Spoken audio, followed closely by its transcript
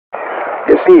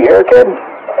see here, kid?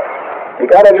 You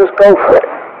gotta just go for it.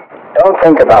 Don't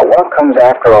think about what comes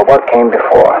after or what came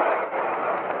before.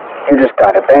 You just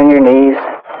gotta bend your knees,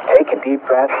 take a deep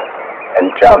breath,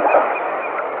 and jump.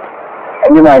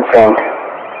 And you might think,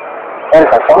 what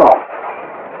if I fall?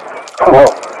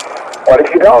 Well, what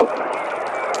if you don't?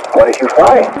 What if you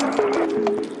fly?